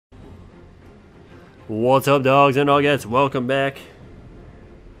What's up, dogs and dogettes? Welcome back.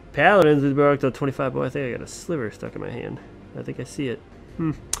 Paladins is back to 25. Boy, I think I got a sliver stuck in my hand. I think I see it.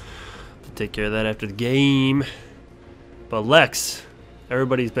 I'll take care of that after the game. But LEX,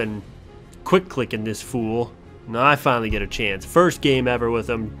 everybody's been quick clicking this fool. Now I finally get a chance. First game ever with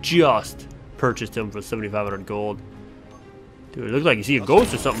him. Just purchased him for 7,500 gold. Dude, it looks like you see a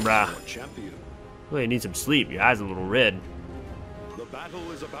ghost or something, brah. Well, you need some sleep. Your eyes are a little red. The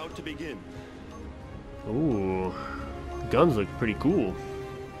battle is about to begin. Ooh, guns look pretty cool.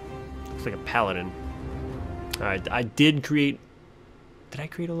 Looks like a paladin. Alright, I did create... Did I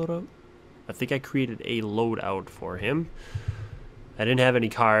create a loadout? I think I created a loadout for him. I didn't have any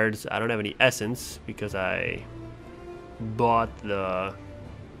cards. I don't have any essence because I bought the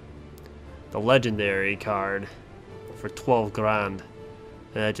legendary card for 12 grand.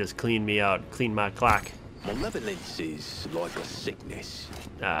 And that just cleaned me out, cleaned my clock. Malevolence is like a sickness.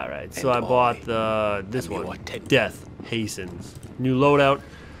 Alright, so I bought this one, Death Hastens. New loadout.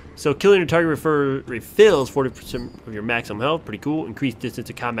 So killing your target refills 40% of your maximum health. Pretty cool. Increased distance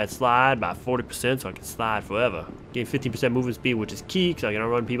to combat slide by 40%, so I can slide forever. Gain 15% movement speed, which is key, because I can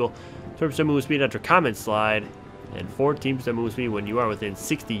outrun people. 20% movement speed after combat slide. And 14% movement speed when you are within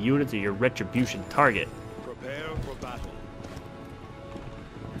 60 units of your retribution target. Prepare for battle.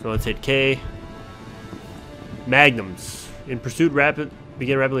 So let's hit K. Magnums. In pursuit,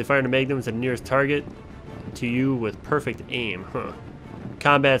 begin rapidly firing the magnums at the nearest target to you with perfect aim.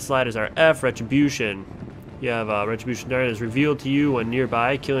 Combat sliders are F. Retribution. You have retribution target is revealed to you when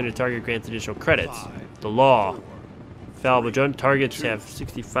nearby. Killing a target grants additional credits. The law. Fallible jump targets have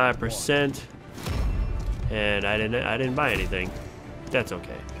 65%. And I didn't buy anything. That's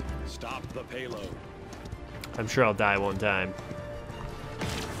okay. Stop the payload. I'm sure I'll die one time.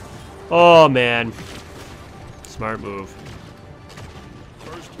 Oh man. Smart move.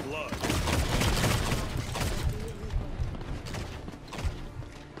 First blood.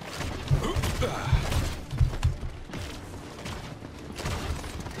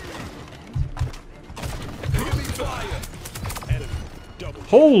 Fire. And double.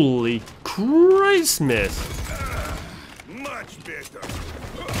 Holy Christmas! Much better.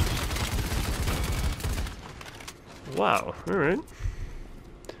 Wow. All right.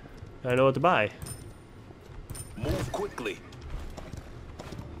 I know what to buy. Move quickly.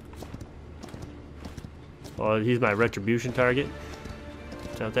 Well, he's my retribution target.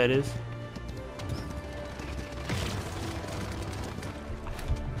 Is that what that is?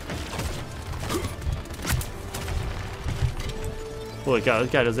 Holy cow,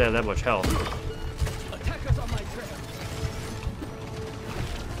 this guy doesn't have that much health. Attackers on my trail.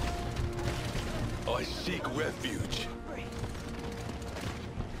 I seek refuge.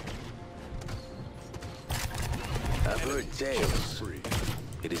 I've heard tales.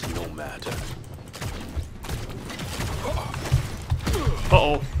 It is no matter.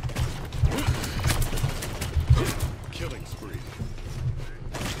 Uh-oh. Killing spree.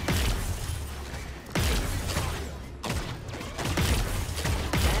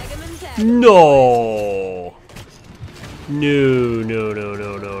 No! No, no, no,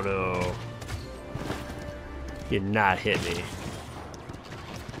 no, no, no. You did not hit me.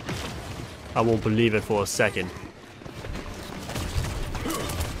 I won't believe it for a second.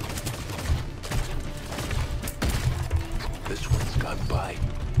 This one's got by.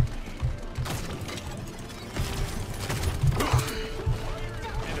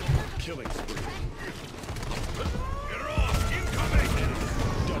 Killing spree. Get off! Incoming!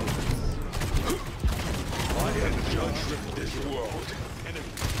 I have judged this world.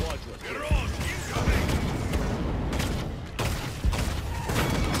 Enemy quadra. Get off! Incoming!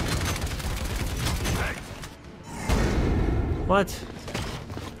 What?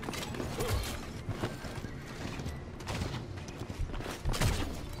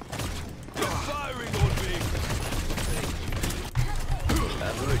 Firing on me!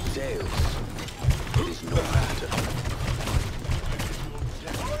 I've heard tales. It is no matter.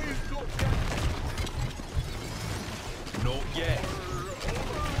 Not yet.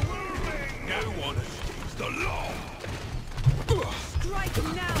 No one escapes the law. Strike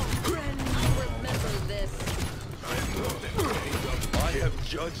now, friend. Remember this. I have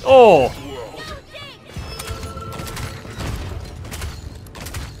judged Oh! this world.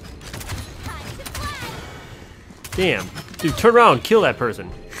 Damn. Dude, turn around, kill that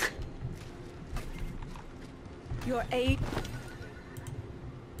person. Your aid.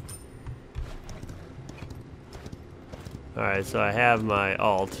 Alright, so I have my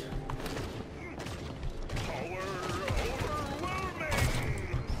alt.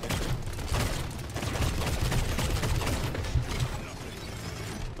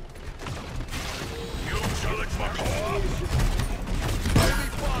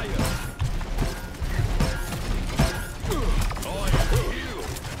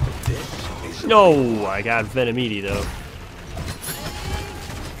 No, I got Venomiti though.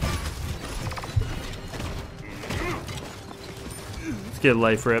 Let's get a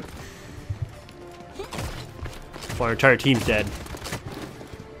life rip. Well, our entire team's dead.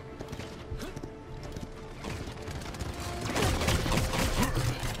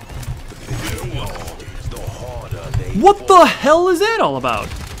 What the hell is that all about?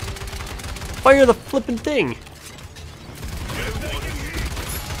 Fire the flippin' thing.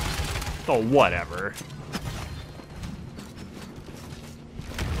 Oh, whatever.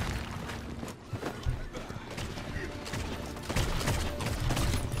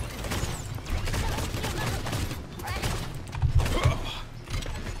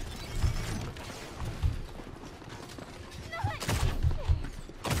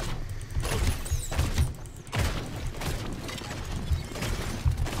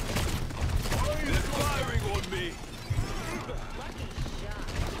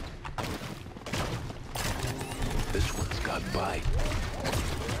 This one's got bite.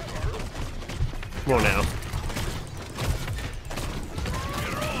 Come on now.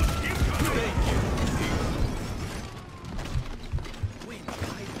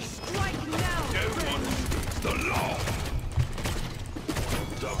 Strike now, friends. The law.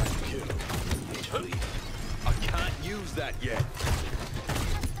 Double kill. I can't use that yet.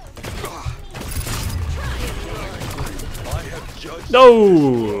 I have judged.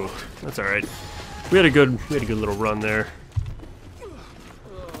 No, that's all right. We had a good little run there.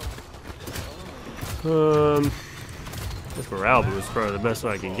 This morale boost is probably the best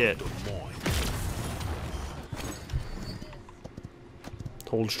I can get.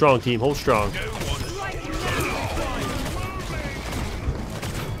 Hold strong, team. Hold strong.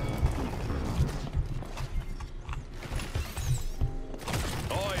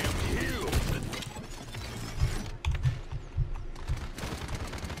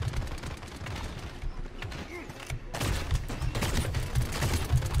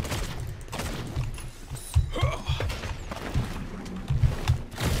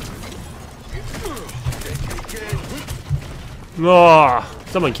 Oh,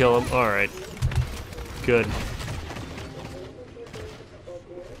 someone kill him. All right. Good.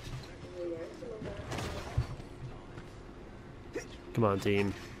 Come on,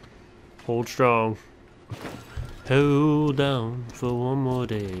 team. Hold strong. Hold down for one more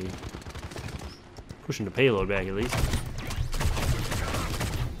day. Pushing the payload back at least.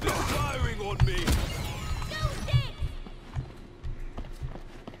 They're firing on me.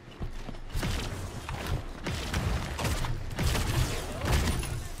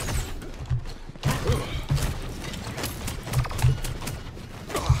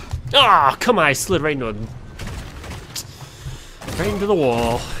 Ah, come on! I slid right into the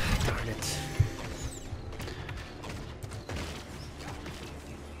wall. Darn it.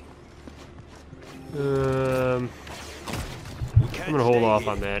 I'm gonna hold off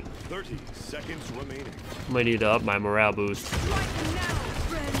on that. 30 seconds remaining. Might need to up my morale boost. Strike now,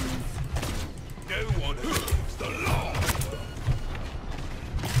 friends. No one escapes the law.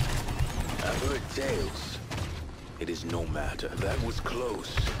 I've heard tales. It is no matter. That was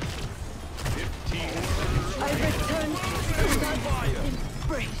close. 15 I return to the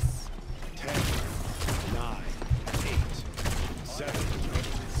embrace. 10, 9, 8, 7,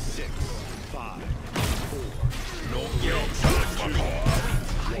 6, 5, 4. No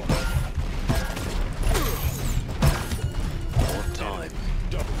More time.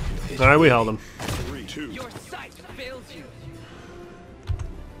 All right, we held him. 3, 2. Your sight fails you.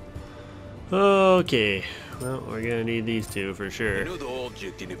 Okay. Well, we're gonna need these two for sure. Another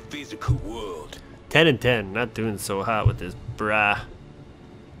object in a physical world. 10 and 10. Not doing so hot with this, brah.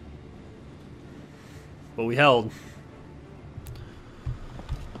 But we held.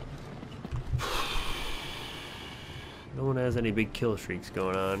 No one has any big kill streaks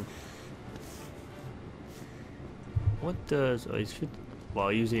going on. What does... Oh, he's...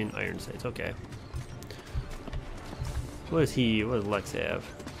 While using iron sights. Okay. What does he... What does Lex have?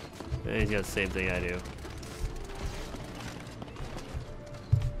 He's got the same thing I do.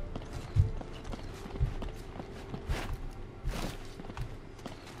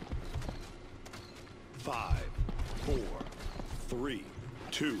 Five, 4, 3,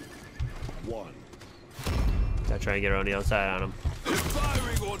 2, 1. Gotta try and get around the outside on him. They're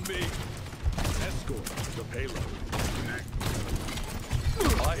firing on me. Escort the payload.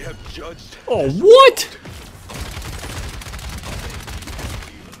 I have judged. Oh, what?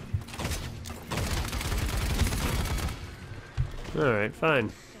 Alright,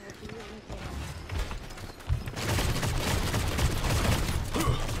 fine.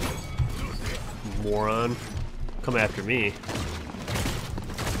 Moron. Come after me.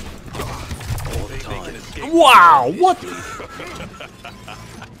 Wow, what? I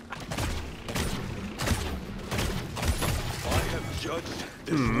have judged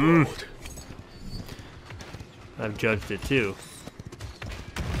this world. I've judged it too.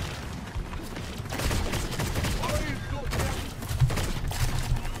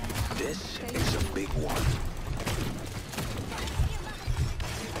 This is a big one.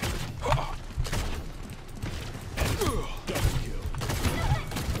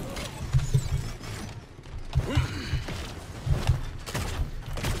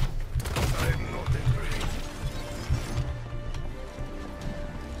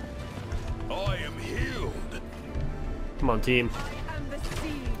 I am healed. Come on, team. I am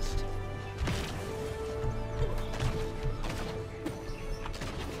besieged.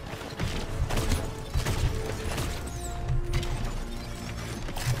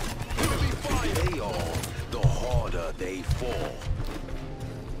 They all, the harder they fall.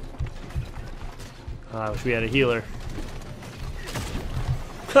 I wish we had a healer.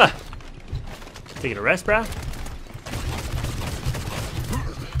 Huh. Taking a rest, brah?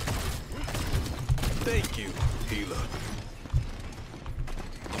 Thank you, healer.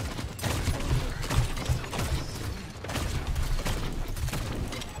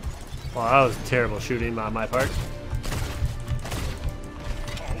 Well, that was terrible shooting on my part.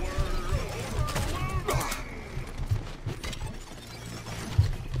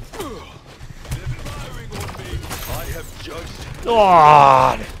 I have judged.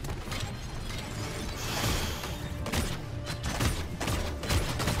 God!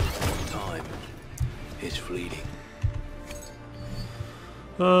 Time is fleeting.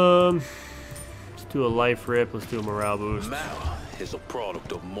 Let's do a life rip. Let's do a morale boost. Mal is a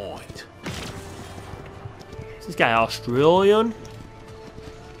product of mind. Is this guy Australian?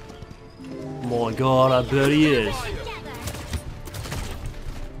 Oh my God, I bet he is.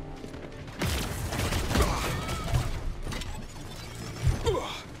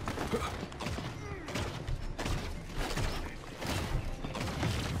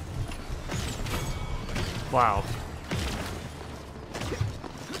 Wow.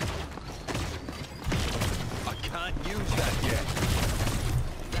 I can't use that yet.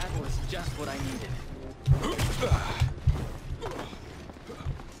 That was just what I needed.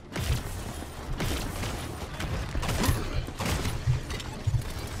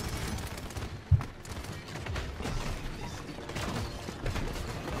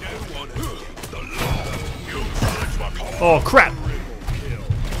 No one escapes the law. You charge my call. Oh crap!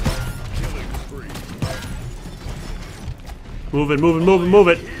 Killing spree. Move it, move it, move it, move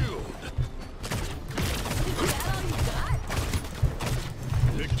it.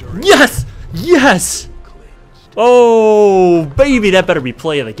 Victory. Yes! Yes! Oh, baby, that better be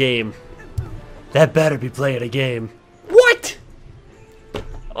play of the game. That better be play of the game. What?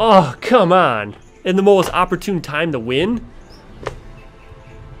 Oh, come on. In the most opportune time to win?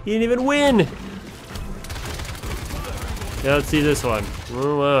 He didn't even win. Yeah, let's see this one.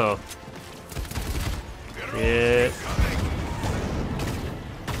 Oh, wow. Yeah.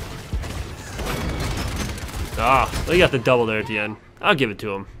 Ah, they got the double there at the end. I'll give it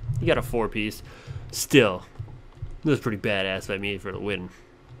to him. He got a 4-piece. Still, this was pretty badass by me for the win.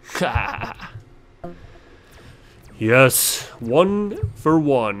 Yes, 1 for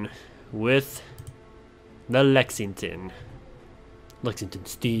 1 with the Lexington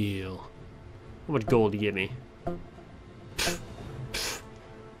Steel. How much gold do you give me?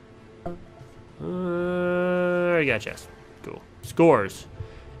 I got chest. Cool. Scores.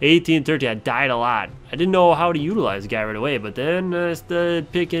 18-13. I died a lot. I didn't know how to utilize the guy right away, but then I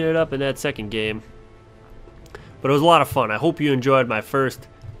started picking it up in that second game. But it was a lot of fun. I hope you enjoyed my first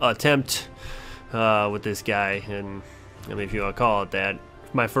attempt with this guy, and I mean, if you want to call it that,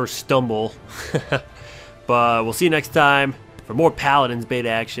 my first stumble. But we'll see you next time for more Paladins beta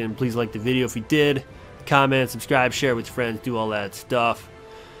action. Please like the video if you did. Comment, subscribe, share with your friends, do all that stuff.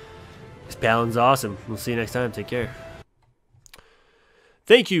 This Paladin's awesome. We'll see you next time. Take care.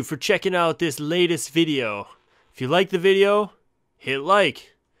 Thank you for checking out this latest video. If you like the video, hit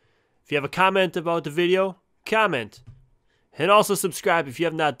like. If you have a comment about the video, comment. And also subscribe if you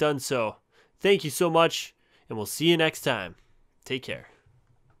have not done so. Thank you so much, and we'll see you next time. Take care.